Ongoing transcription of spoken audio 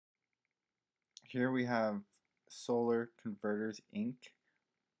Here we have Solar Converters Inc.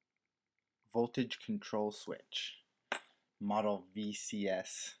 Voltage Control Switch, model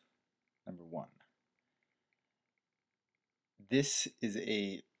VCS number 1. This is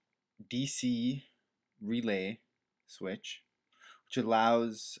a DC relay switch, which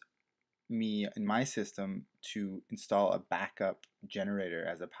allows me in my system to install a backup generator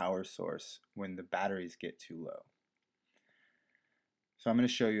as a power source when the batteries get too low. So I'm going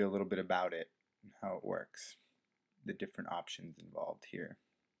to show you a little bit about it and how it works, the different options involved here.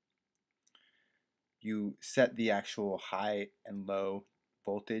 You set the actual high and low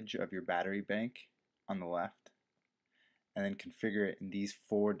voltage of your battery bank on the left, and then configure it in these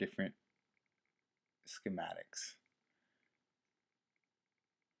 4 different schematics.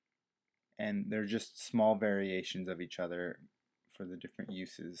 And they're just small variations of each other for the different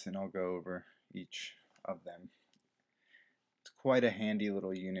uses, and I'll go over each of them. It's quite a handy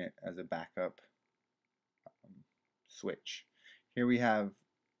little unit as a backup switch. Here we have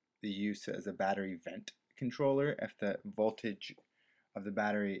the use as a battery vent controller. If the voltage of the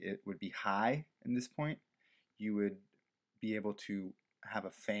battery would be high in this point, you would be able to have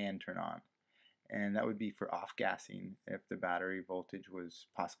a fan turn on, and that would be for off-gassing if the battery voltage was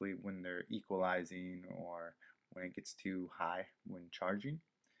possibly when they're equalizing or when it gets too high when charging.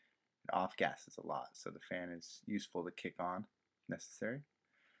 It off-gasses a lot, so the fan is useful to kick on if necessary.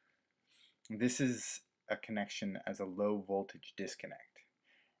 This is a connection as a low voltage disconnect,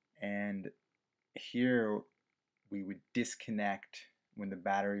 and here we would disconnect when the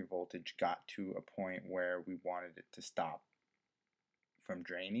battery voltage got to a point where we wanted it to stop from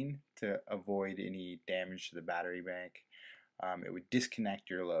draining to avoid any damage to the battery bank. It would disconnect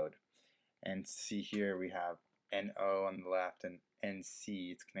your load. And see here we have NO on the left and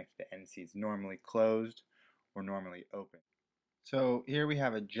NC. It's connected to NC. It's normally closed or normally open. So here we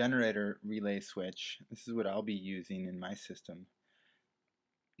have a generator relay switch. This is what I'll be using in my system.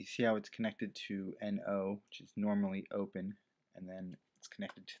 You see how it's connected to NO, which is normally open, and then it's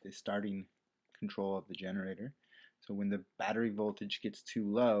connected to the starting control of the generator. So when the battery voltage gets too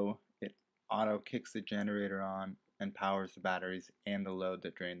low, it auto kicks the generator on and powers the batteries and the load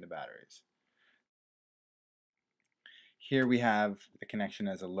that drained the batteries. Here we have the connection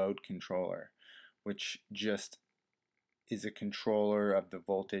as a load controller, which just is a controller of the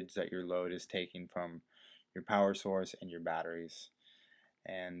voltage that your load is taking from your power source and your batteries.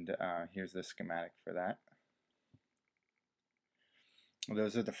 And here's the schematic for that.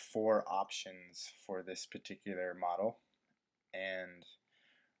 Those are the 4 options for this particular model, and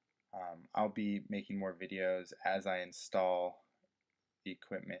I'll be making more videos as I install the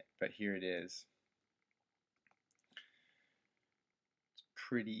equipment, but here it is. It's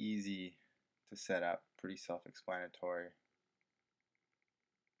pretty easy to set up, pretty self-explanatory,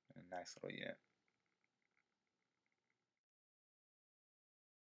 and a nice little unit.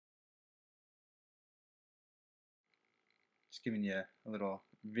 Just giving you a little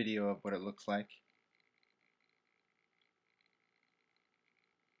video of what it looks like.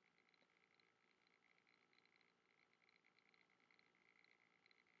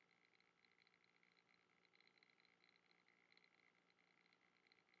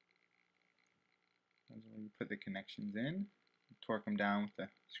 That's where you put the connections in, torque them down with the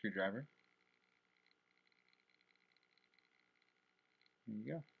screwdriver. There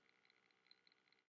you go.